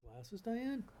Glasses,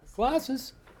 Diane?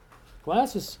 Glasses.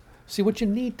 Glasses. See, what you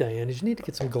need, Diane, is you need to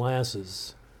get some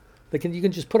glasses. You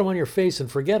can just put them on your face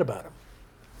and forget about them.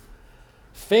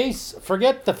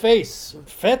 Forget the face.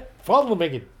 Follow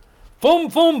me.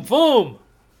 Foom, foom, foom.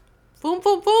 Boom,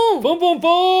 boom, boom. Boom, boom,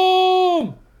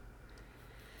 boom.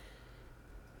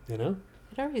 You know?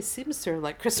 It already seems sort of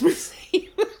like Christmas Eve.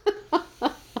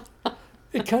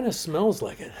 It kind of smells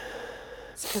like it.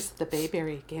 It's because of the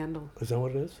bayberry candle. Is that what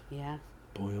it is? Yeah.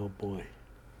 Boy, oh boy.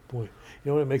 Boy. You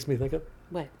know what it makes me think of?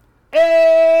 What?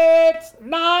 It's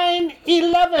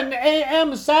 9:11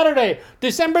 a.m. Saturday,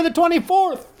 December the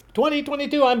 24th,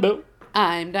 2022. I'm Bill.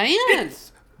 I'm Diane.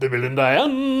 It's the Bill and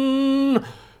Diane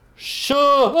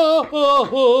Show.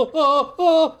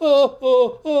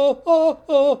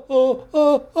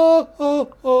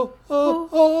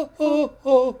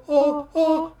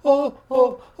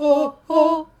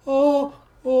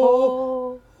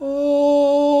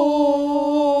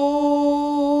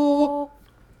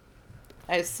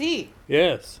 I see.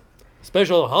 Yes.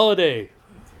 Special holiday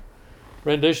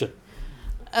rendition.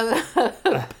 Ho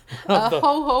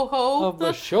ho ho. Of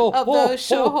the show. Of the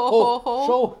show ho ho ho.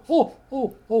 Show ho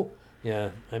ho ho. Yeah,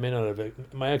 I may not have.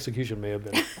 My execution may have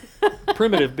been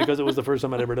primitive because it was the first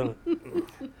time I'd ever done it.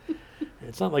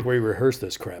 It's not like we rehearse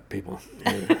this crap, people.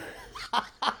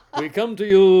 We come to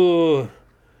you,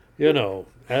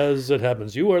 as it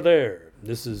happens. You are there.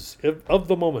 This is of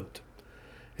the moment.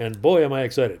 And boy, am I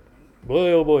excited.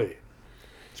 Boy, oh boy.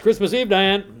 It's Christmas Eve,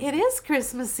 Diane. It is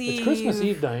Christmas Eve. It's Christmas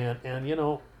Eve, Diane.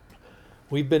 And,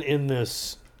 we've been in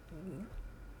this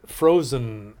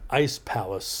frozen ice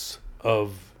palace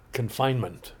of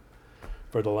confinement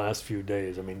for the last few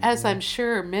days. I mean, as I'm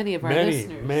sure many of our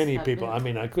listeners. Many people. I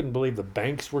mean, I couldn't believe the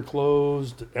banks were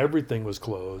closed. Everything was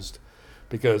closed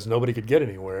because nobody could get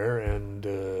anywhere.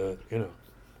 And,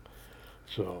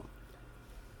 so,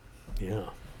 yeah.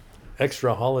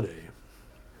 Extra holiday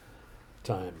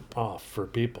time off for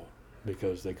people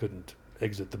because they couldn't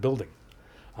exit the building.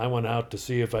 I went out to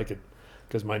see if I could,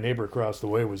 because my neighbor across the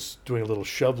way was doing a little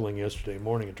shoveling yesterday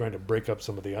morning and trying to break up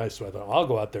some of the ice, so I thought, I'll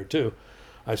go out there too.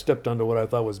 I stepped onto what I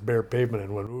thought was bare pavement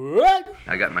and went, what?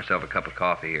 I got myself a cup of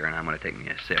coffee here and I'm going to take me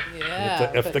a sip.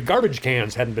 Yeah. If the garbage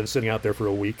cans hadn't been sitting out there for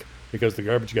a week because the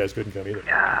garbage guys couldn't come either.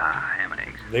 Ah, ham and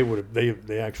eggs.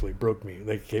 They actually broke me.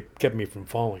 They kept me from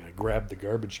falling. I grabbed the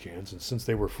garbage cans, and since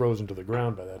they were frozen to the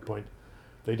ground by that point,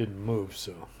 they didn't move,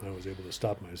 so I was able to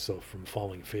stop myself from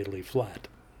falling fatally flat.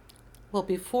 Well,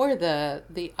 before the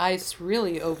ice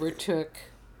really overtook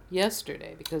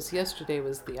yesterday, because yesterday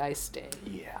was the ice day.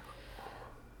 Yeah.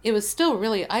 It was still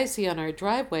really icy on our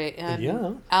driveway,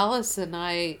 and Alice and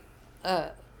I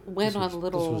went on a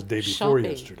little shopping. This was the day before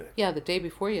yesterday. Yeah, the day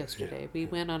before yesterday. Yeah. We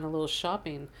went on a little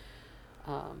shopping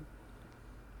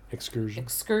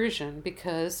excursion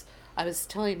because I was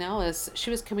telling Alice, she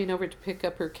was coming over to pick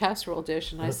up her casserole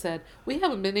dish, and I said, we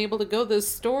haven't been able to go to this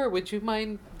store. Would you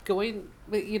mind going?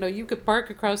 You could park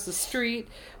across the street.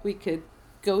 We could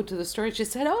go to the store. And she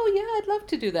said, oh, yeah, I'd love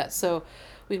to do that. So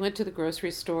we went to the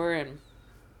grocery store,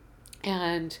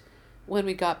 and when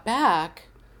we got back,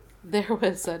 there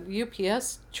was a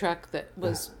UPS truck that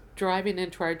was driving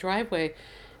into our driveway,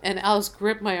 and Alice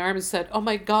gripped my arm and said, oh,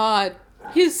 my God.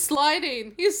 He's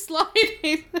sliding.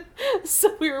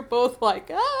 So we were both like,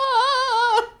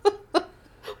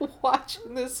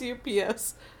 watching this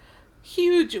UPS,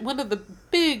 huge, one of the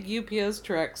big UPS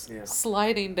trucks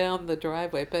sliding down the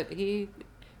driveway. But he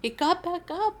got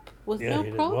back up with no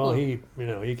problem.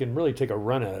 Well, he can really take a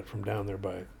run at it from down there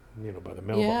by the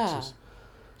mailboxes. Yeah.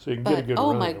 So you can get a good run.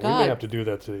 Oh my God. We may have to do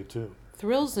that today too.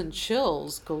 Thrills and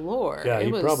chills galore. Yeah, he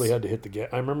probably had to hit the gas.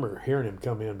 I remember hearing him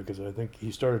come in because I think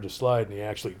he started to slide and he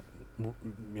actually,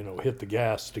 hit the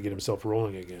gas to get himself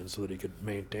rolling again so that he could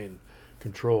maintain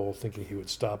control, thinking he would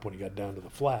stop when he got down to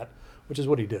the flat, which is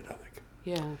what he did, I think.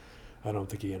 Yeah. I don't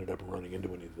think he ended up running into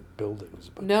any of the buildings.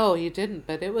 But no, he didn't,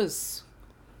 but it was...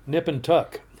 nip and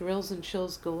tuck. Thrills and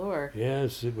chills galore.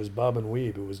 Yes, it was bob and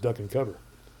weave. It was duck and cover.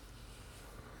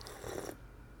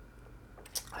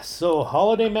 So,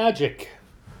 holiday magic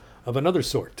of another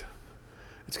sort.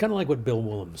 It's kind of like what Bill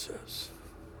Willem says.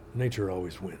 Nature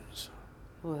always wins.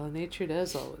 Well, nature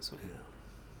does always win. Yeah.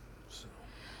 So,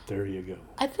 there you go.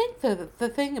 I think the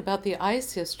thing about the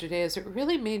ice yesterday is it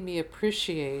really made me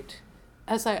appreciate,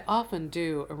 as I often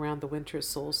do around the winter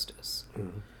solstice,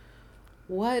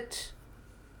 what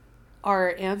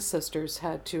our ancestors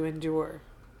had to endure.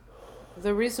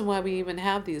 The reason why we even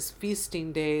have these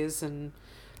feasting days and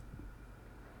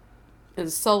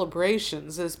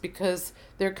celebrations is because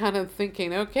they're kind of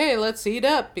thinking, okay, let's eat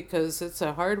up because it's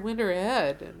a hard winter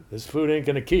ahead. And this food ain't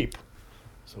going to keep,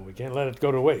 so we can't let it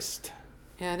go to waste.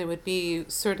 and it would be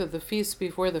sort of the feast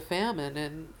before the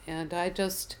famine, and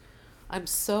I'm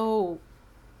so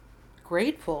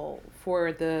grateful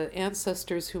for the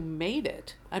ancestors who made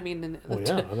it. I mean,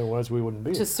 otherwise we wouldn't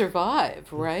be to here.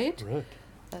 survive, right? Right.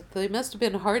 They must have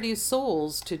been hardy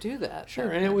souls to do that. Sure,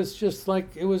 and it was just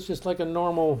like a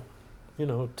normal,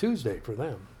 Tuesday for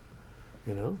them.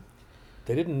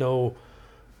 They didn't know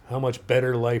how much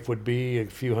better life would be a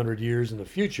few hundred years in the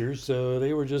future, so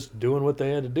they were just doing what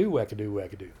they had to do, wackadoo,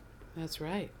 wackadoo. That's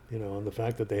right. And the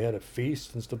fact that they had a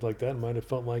feast and stuff like that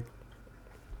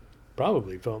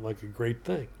probably felt like a great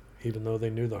thing, even though they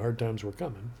knew the hard times were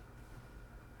coming.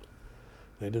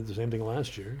 They did the same thing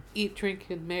last year. Eat, drink,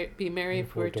 and be merry,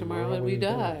 for tomorrow we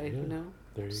die. Yeah.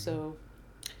 There you so. go.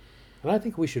 And I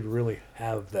think we should really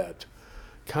have that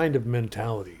kind of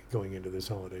mentality going into this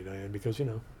holiday, Diane, because,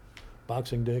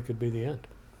 Boxing Day could be the end.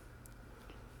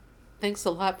 Thanks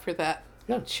a lot for that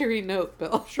cheery note,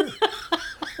 Bill. Sure.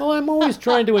 Well, I'm always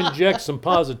trying to inject some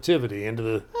positivity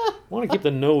into I want to keep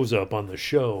the nose up on the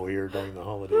show here during the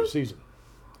holiday season.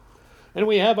 And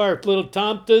we have our little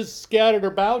tomtas scattered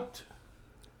about,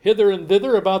 hither and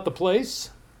thither about the place.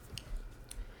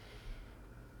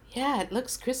 Yeah, it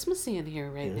looks Christmassy in here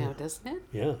right now, doesn't it?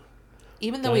 Yeah.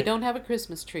 Even though we don't have a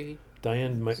Christmas tree.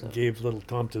 Diane gave little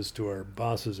tomtas to our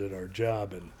bosses at our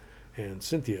job, and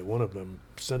Cynthia, one of them,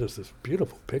 sent us this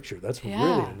beautiful picture. That's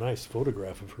really a nice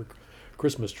photograph of her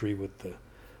Christmas tree with the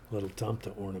little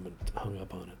tomta ornament hung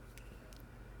up on it.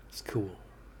 It's cool.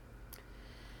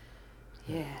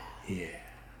 Yeah.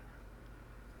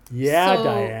 Yeah,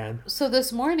 Diane. So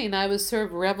this morning I was sort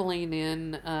of reveling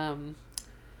in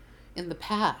the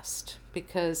past,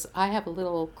 because I have a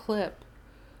little clip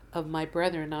of my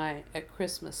brother and I at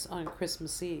Christmas, on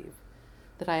Christmas Eve,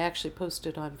 that I actually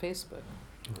posted on Facebook.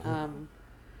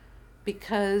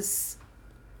 Because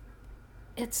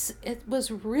it was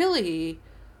really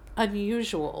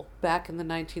unusual back in the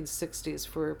 1960s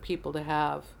for people to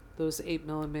have those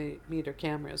 8mm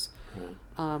cameras.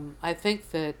 I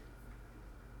think that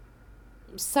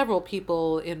several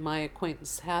people in my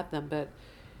acquaintance had them, but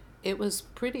it was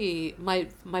pretty. My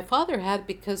father had it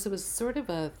because it was sort of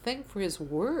a thing for his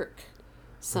work,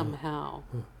 somehow.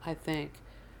 I think,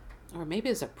 or maybe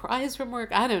as a prize from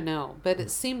work. I don't know, but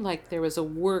it seemed like there was a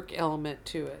work element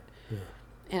to it.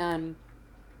 And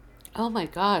oh my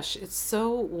gosh, it's so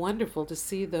wonderful to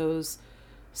see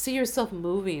see yourself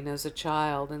moving as a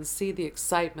child and see the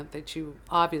excitement that you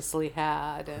obviously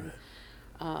had,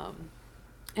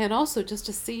 and also just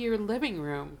to see your living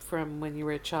room from when you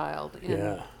were a child.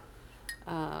 And,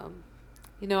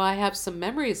 I have some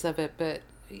memories of it, but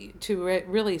to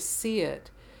really see it,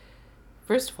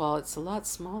 first of all, it's a lot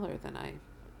smaller than I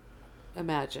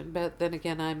imagined, but then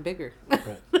again, I'm bigger.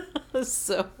 Right.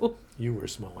 So you were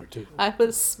smaller too. I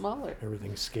was smaller.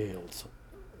 Everything's scaled. So.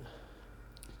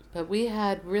 But we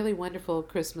had really wonderful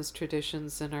Christmas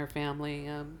traditions in our family.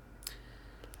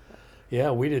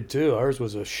 Yeah, we did too. Ours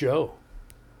was a show.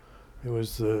 It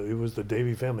was the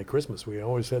Davy family Christmas. We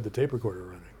always had the tape recorder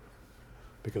running,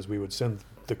 because we would send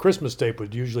the Christmas tape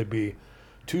would usually be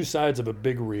 2 sides of a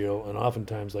big reel, and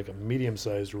oftentimes like a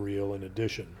medium-sized reel in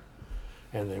addition.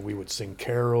 And then we would sing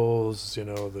carols,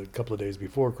 the couple of days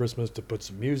before Christmas to put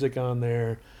some music on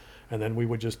there. And then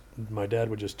my dad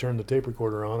would just turn the tape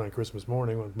recorder on Christmas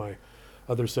morning with my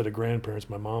other set of grandparents.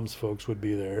 My mom's folks would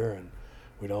be there, and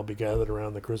we'd all be gathered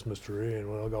around the Christmas tree, and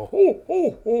we'd all go, ho,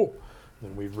 ho, ho.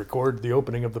 And we'd record the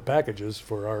opening of the packages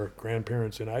for our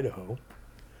grandparents in Idaho.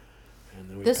 And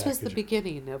then this was the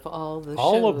beginning of all the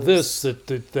all shows. of this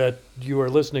that you are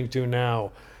listening to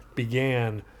now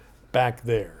began back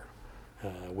there.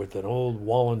 With an old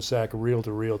Wallensack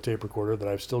reel-to-reel tape recorder that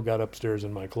I've still got upstairs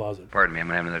in my closet. Pardon me, I'm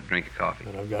having another drink of coffee.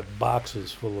 And I've got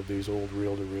boxes full of these old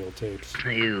reel-to-reel tapes.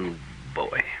 You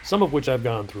boy. Some of which I've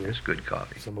gone through. It's good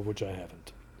coffee. Some of which I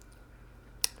haven't.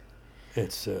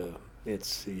 It's a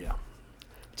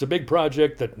big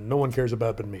project that no one cares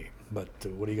about but me. But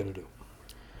what are you going to do?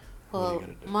 Well,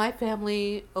 my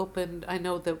family opened. I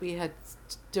know that we had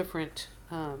different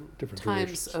times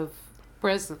traditions. of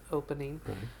present opening.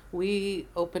 Right. We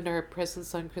opened our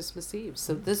presents on Christmas Eve,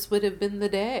 so this would have been the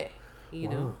day, you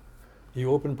know.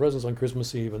 You opened presents on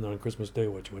Christmas Eve, and then on Christmas Day,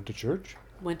 what, you went to church?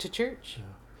 Went to church. Yeah.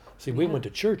 See, we went to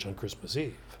church on Christmas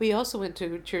Eve. We also went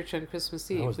to church on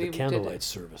Christmas Eve. That was the candlelight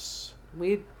service.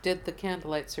 We did the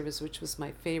candlelight service, which was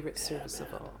my favorite service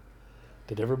of all.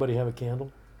 Did everybody have a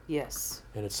candle? Yes.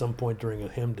 And at some point during a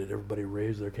hymn, did everybody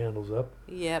raise their candles up?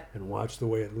 Yep. And watch the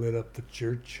way it lit up the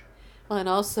church? Well, and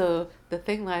also, the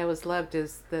thing that I always loved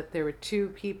is that there were 2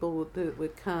 people that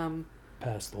would come...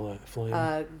 Past the flame?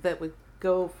 That would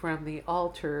go from the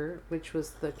altar, which was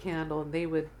the candle, and they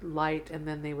would light, and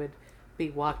then they would be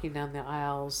walking down the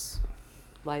aisles,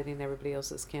 lighting everybody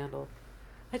else's candle.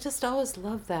 I just always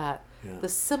love that. Yeah. The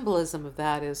symbolism of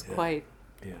that is quite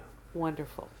Yeah.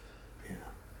 wonderful. Yeah.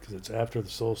 Because it's after the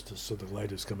solstice, so the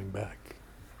light is coming back.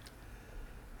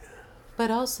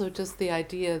 But also just the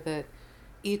idea that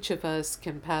each of us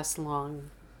can pass along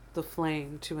the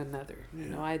flame to another. You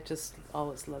know, I just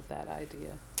always love that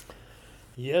idea.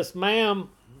 Yes, ma'am.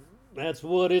 That's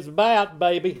what it's about,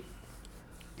 baby.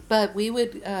 But we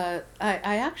would, I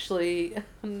actually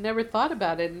never thought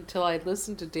about it until I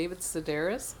listened to David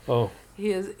Sedaris. Oh.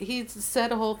 He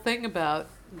said a whole thing about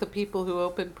the people who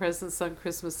open presents on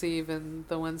Christmas Eve and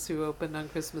the ones who open on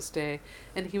Christmas Day.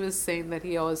 And he was saying that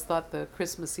he always thought the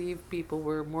Christmas Eve people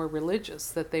were more religious,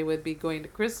 that they would be going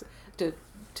to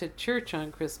church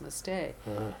on Christmas Day.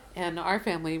 And our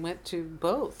family went to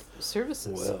both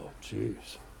services. Well,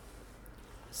 jeez.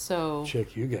 So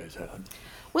Check you guys out.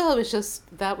 well, it was just,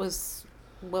 that was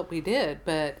what we did.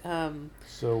 But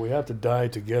So we have to die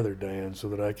together, Diane, so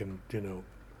that I can,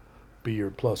 be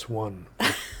your +1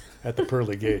 at the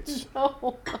pearly gates.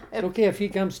 no, It's okay if he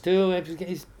comes too. If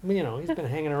he's been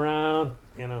hanging around,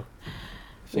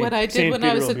 what I did Saint when I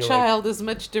Peter was will a be child is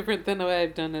much different than what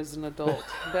I've done as an adult.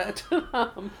 But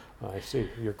I see.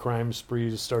 Your crime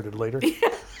sprees started later?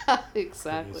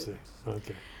 exactly. I see.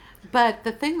 Okay. But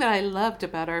the thing that I loved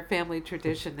about our family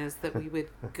tradition is that we would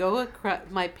go across,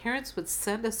 my parents would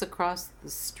send us across the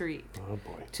street Oh,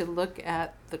 boy. to look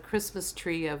at the Christmas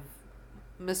tree of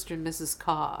Mr. and Mrs.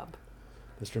 Cobb.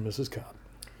 Mr. and Mrs. Cobb.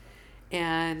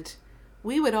 And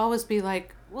we would always be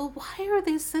like, well, why are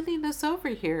they sending us over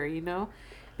here,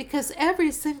 Because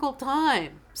every single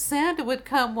time Santa would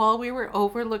come while we were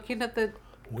over looking at the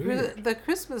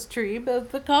Christmas tree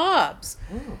of the Cobbs.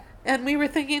 Oh. And we were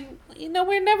thinking,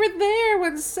 we're never there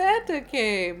when Santa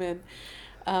came. And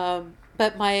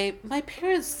but my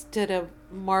parents did a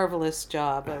marvelous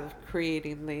job of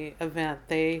creating the event.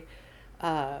 They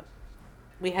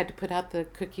we had to put out the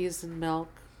cookies and milk.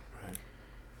 Right.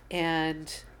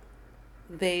 And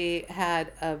they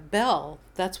had a bell.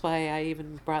 That's why I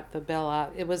even brought the bell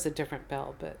out. It was a different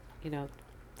bell, but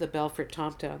the bell for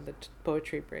Tomtown, the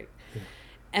poetry break. Yeah.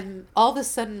 And all of a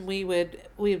sudden we would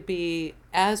be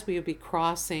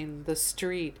crossing the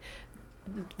street,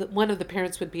 one of the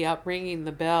parents would be out ringing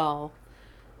the bell,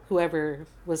 whoever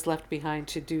was left behind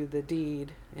to do the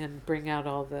deed and bring out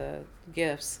all the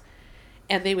gifts.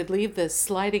 And they would leave the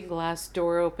sliding glass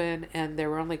door open, and there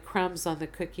were only crumbs on the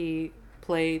cookie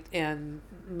plate, and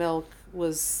milk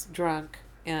was drunk,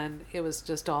 and it was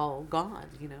just all gone,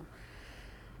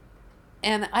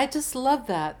 And I just love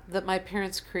that my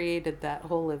parents created that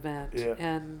whole event. Yeah.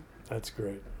 And That's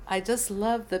great. I just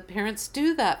love that parents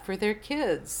do that for their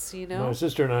kids, My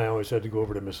sister and I always had to go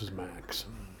over to Mrs. Mack's,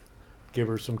 give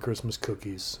her some Christmas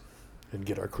cookies, and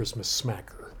get our Christmas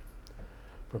smacker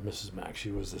from Mrs. Mack.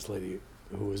 She was this lady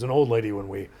who was an old lady when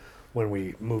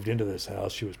we moved into this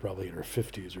house. She was probably in her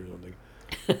 50s or something,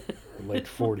 or late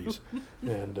 40s.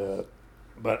 And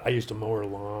but I used to mow her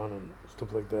lawn and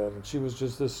stuff like that. And she was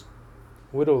just this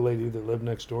widow lady that lived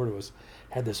next door to us,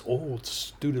 had this old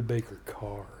Studebaker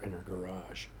car in her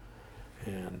garage.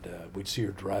 And we'd see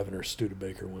her driving her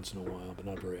Studebaker once in a while, but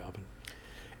not very often.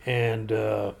 And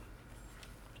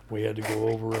we had to go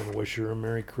over and wish her a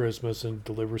Merry Christmas and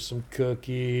deliver some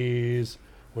cookies,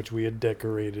 which we had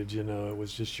decorated. It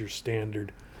was just your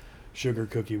standard sugar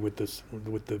cookie with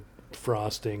the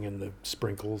frosting and the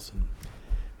sprinkles,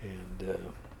 and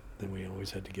then we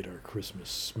always had to get our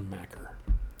Christmas smacker.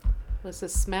 Was a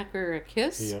smacker a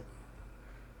kiss? Yep.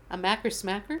 A macker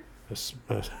smacker?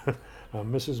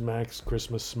 Mrs. Mack's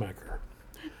Christmas smacker.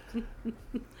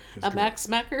 A Mac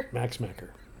smacker? Mac smacker.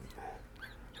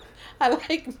 I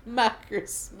like macker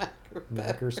smacker better.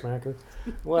 Macker smacker?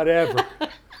 Whatever.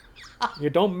 You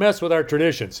don't mess with our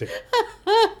traditions here.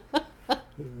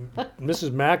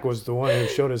 Mrs. Mack was the one who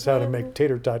showed us how to make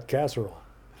tater tot casserole.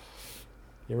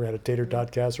 You ever had a tater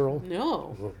tot casserole?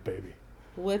 No. Oh, baby.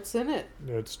 What's in it?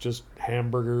 It's just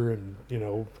hamburger and,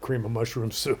 cream of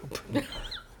mushroom soup.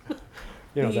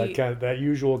 That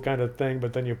usual kind of thing,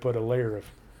 but then you put a layer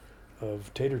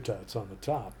of tater tots on the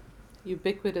top.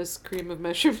 Ubiquitous cream of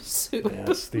mushroom soup.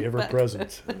 Yes, the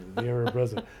ever-present. The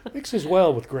ever-present. Mixes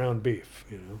well with ground beef,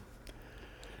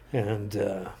 And,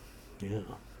 I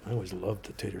always loved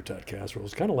the tater tot casserole.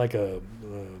 It's kind of like a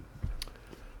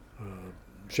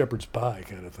shepherd's pie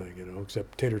kind of thing,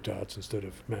 except tater tots instead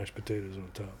of mashed potatoes on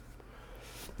top.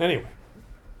 Anyway,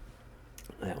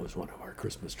 that was one of our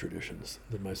Christmas traditions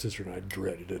that my sister and I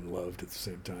dreaded and loved at the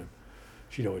same time.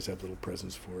 She'd always have little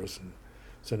presents for us, and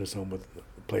sent us home with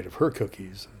a plate of her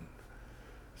cookies. And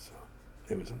so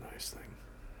it was a nice thing.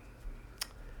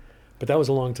 But that was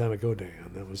a long time ago,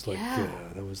 Diane. That was like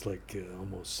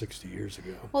almost 60 years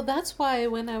ago. Well, that's why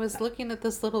when I was looking at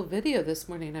this little video this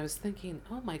morning, I was thinking,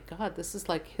 oh my God, this is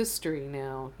like history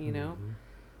now, you know?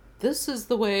 This is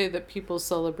the way that people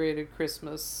celebrated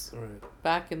Christmas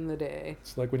back in the day.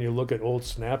 It's like when you look at old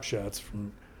snapshots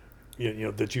from, you know,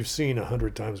 that you've seen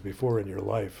 100 times before in your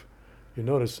life. You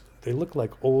notice they look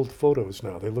like old photos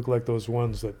now. They look like those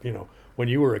ones that, you know, when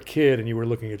you were a kid and you were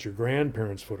looking at your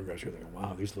grandparents' photographs, you're thinking,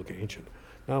 wow, these look ancient.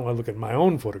 Now I look at my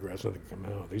own photographs and I think,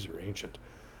 wow, these are ancient.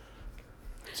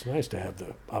 It's nice to have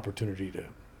the opportunity to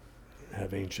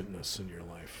have ancientness in your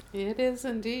life. It is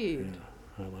indeed.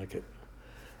 Yeah, I like it.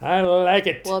 I like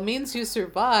it. Well, it means you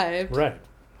survived. Right.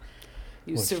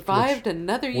 You survived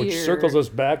another year. Which circles us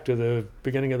back to the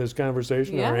beginning of this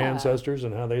conversation, our Yeah. ancestors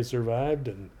and how they survived,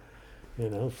 and, you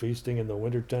know, feasting in the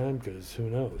wintertime, because who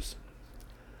knows?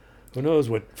 Who knows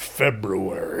what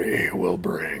February will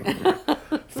bring?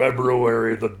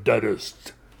 February, the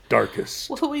deadest,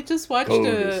 darkest. Well, we just watched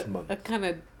coldest month. a kind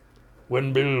of,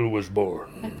 When Bill was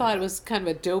born. I thought it was kind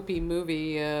of a dopey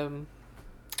movie,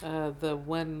 the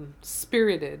one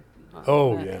Spirited.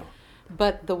 Oh, yeah.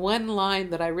 But the one line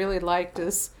that I really liked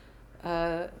is,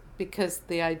 because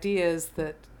the idea is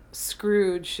that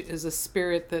Scrooge is a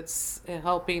spirit that's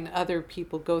helping other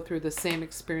people go through the same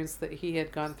experience that he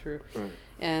had gone through. Right.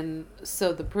 And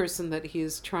so the person that he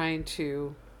is trying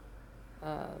to,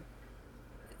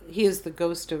 he is the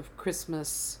ghost of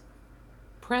Christmas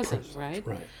present, right?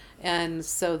 Right. And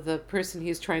so the person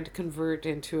he's trying to convert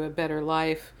into a better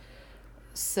life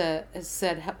said,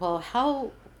 well,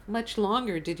 how much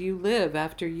longer did you live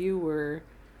after you were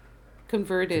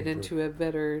converted into a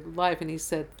better life? And he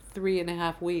said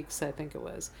 3.5 weeks, I think it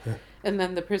was. And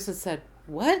then the person said,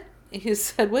 what? He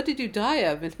said, what did you die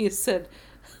of? And he said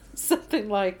something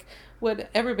like what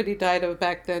everybody died of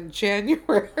back then,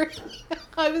 January.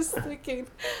 I was thinking,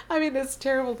 I mean, it's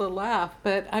terrible to laugh,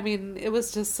 but I mean, it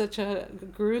was just such a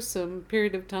gruesome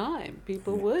period of time.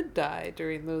 People would die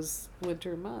during those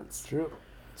winter months. True.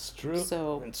 It's true.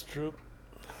 So it's true.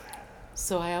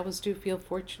 So I always do feel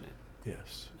fortunate.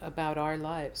 Yes. About our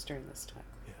lives during this time.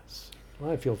 Yes.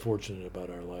 Well, I feel fortunate about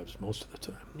our lives most of the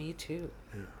time. Me too.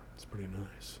 Yeah, it's pretty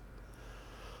nice.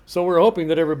 So we're hoping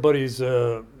that everybody's,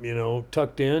 you know,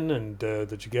 tucked in, and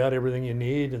that you got everything you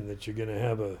need, and that you're going to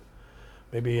have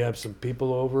maybe have some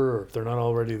people over, or if they're not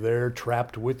already there,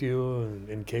 trapped with you and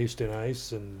encased in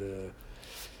ice, and,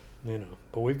 you know.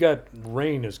 But we've got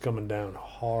rain is coming down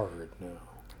hard now.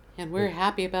 And we're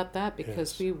happy about that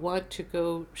because Yes. we want to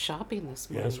go shopping this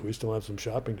morning. Yes, we still have some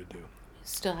shopping to do. We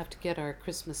still have to get our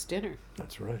Christmas dinner.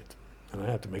 That's right. And I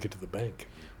have to make it to the bank.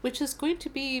 Which is going to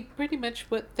be pretty much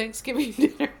what Thanksgiving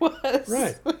dinner was.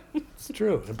 Right. It's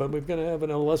true. But we're going to have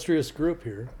an illustrious group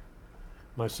here.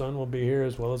 My son will be here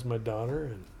as well as my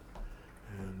daughter.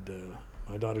 And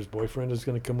my daughter's boyfriend is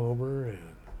going to come over.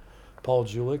 And Paul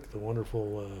Julik, the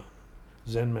wonderful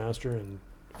Zen master and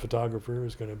photographer,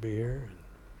 is going to be here.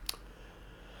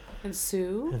 And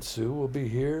Sue. And Sue will be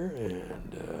here.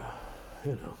 And,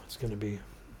 you know, it's going to be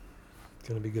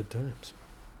good times.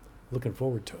 Looking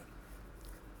forward to it.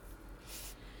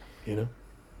 You know?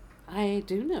 I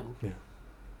do know. Yeah.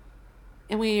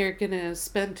 And we are going to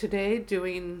spend today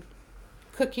doing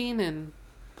cooking and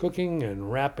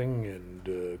wrapping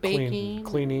and baking.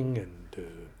 cleaning and,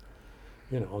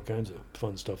 you know, all kinds of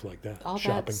fun stuff like that. all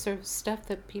Shopping. that sort of stuff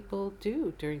that people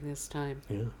do during this time.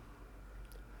 Yeah.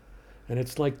 And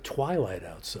it's like twilight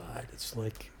outside. It's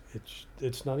like,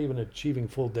 it's not even achieving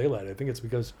full daylight. I think it's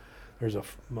because there's a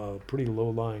pretty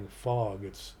low-lying fog.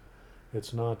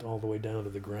 It's not all the way down to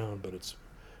the ground, but it's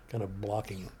kind of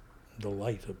blocking the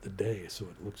light of the day, so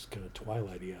it looks kind of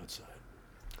twilighty outside,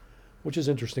 which is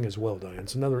interesting as well, Diane.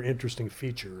 It's another interesting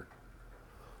feature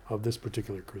of this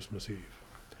particular Christmas Eve.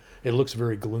 It looks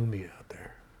very gloomy out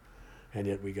there, and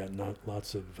yet we got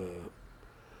lots of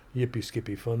yippee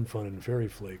skippy fun and fairy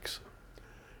flakes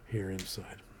here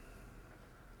inside.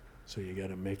 So you got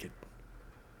to make it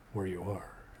where you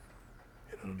are.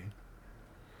 You know what I mean?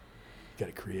 You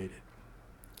got to create it.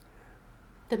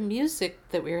 The music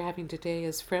that we're having today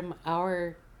is from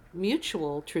our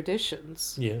mutual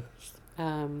traditions. Yes.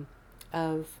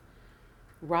 Of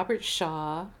Robert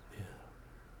Shaw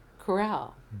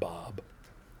Chorale. Bob.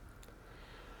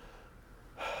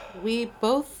 We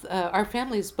both, our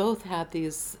families both had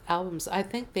these albums. I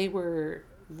think they were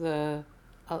that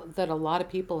a lot of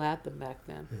people had them back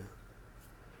then. Yeah.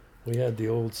 We had the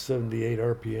old 78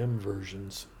 RPM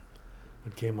versions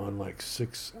that came on like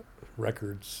 6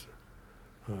 records,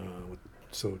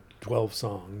 so 12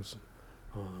 songs,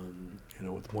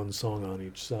 with one song on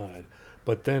each side.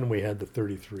 But then we had the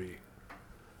 33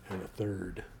 and a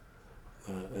third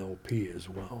LP as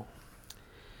well.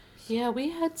 Yeah, we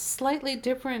had slightly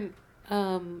different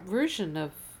version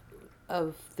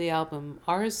of the album.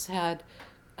 Ours had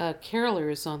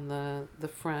carolers on the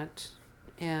front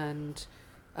and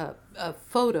a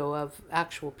photo of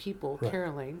actual people Right.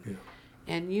 caroling, Yeah.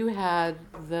 and you had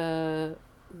the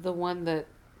one that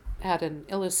had an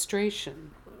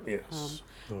illustration. Yes.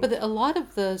 But a lot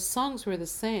of the songs were the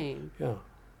same, Yeah,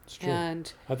 it's true.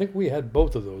 and I think we had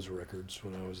both of those records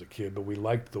when I was a kid, but we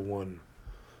liked the one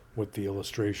with the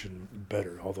illustration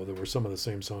better, although there were some of the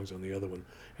same songs on the other one,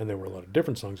 and there were a lot of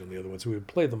different songs on the other one, so we would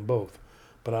play them both.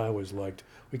 But I always liked,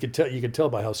 you could tell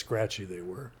by how scratchy they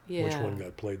were, which Yeah. one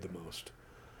got played the most.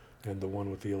 And the one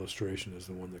with the illustration is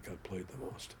the one that got played the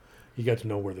most. You got to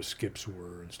know where the skips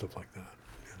were and stuff like that.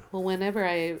 well, whenever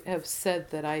I have said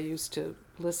that I used to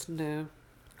listen to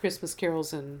Christmas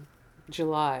carols in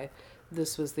July,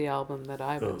 this was the album that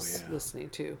I was listening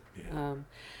to. Yeah.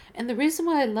 And the reason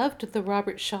why I loved the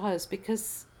Robert Shaw is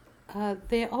because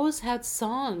they always had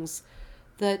songs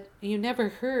that you never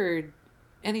heard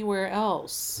anywhere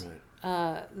else.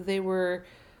 Right. They were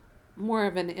more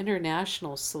of an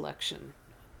international selection,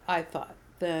 I thought,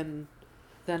 than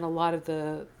a lot of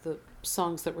the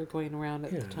songs that were going around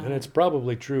at the time. And it's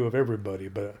probably true of everybody,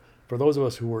 but for those of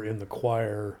us who were in the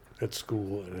choir at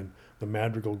school and in the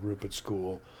madrigal group at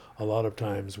school, a lot of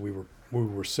times we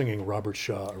were singing Robert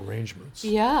Shaw arrangements.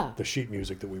 Yeah. The sheet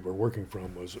music that we were working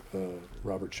from was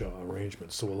Robert Shaw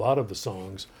arrangements. So a lot of the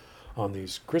songs on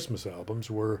these Christmas albums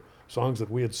were songs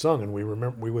that we had sung, and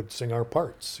we would sing our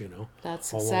parts.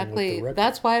 That's along with the exactly. record.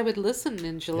 That's why I would listen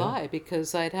in July,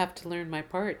 because I'd have to learn my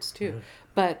parts too. Right.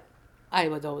 But I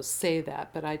would always say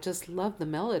that. But I just love the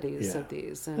melodies Yeah. of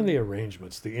these, And the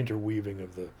arrangements, the interweaving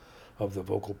of the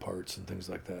vocal parts and things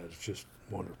like that. It's just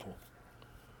wonderful.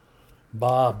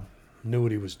 Bob knew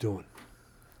what he was doing.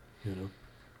 He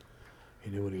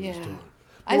knew what he was Yeah. doing.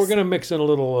 I We're s- going to mix in a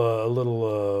little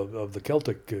of the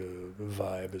Celtic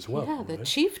vibe as well. yeah, the right?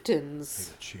 chieftains.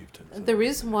 The chieftains. The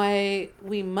reason why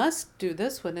we must do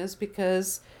this one is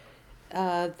because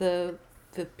the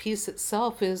piece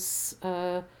itself is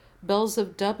Bells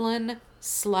of Dublin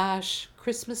 /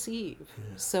 Christmas Eve. Yeah.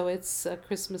 So it's a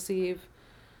Christmas Eve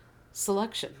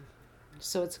selection.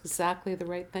 So it's exactly the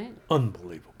right thing.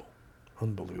 Unbelievable.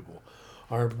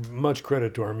 Much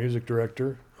credit to our music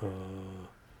director.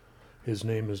 His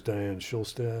name is Diane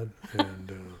Schulstad,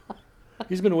 and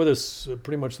he's been with us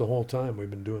pretty much the whole time we've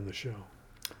been doing the show,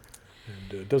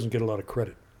 and doesn't get a lot of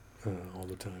credit all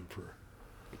the time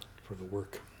for the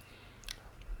work.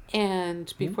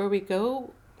 And before we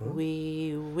go,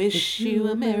 we wish you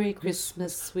a Merry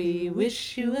Christmas. We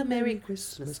wish you a Merry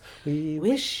Christmas. We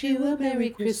wish you a Merry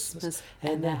Christmas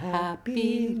and a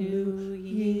Happy New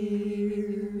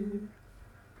Year.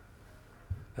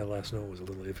 That last note was a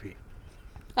little iffy.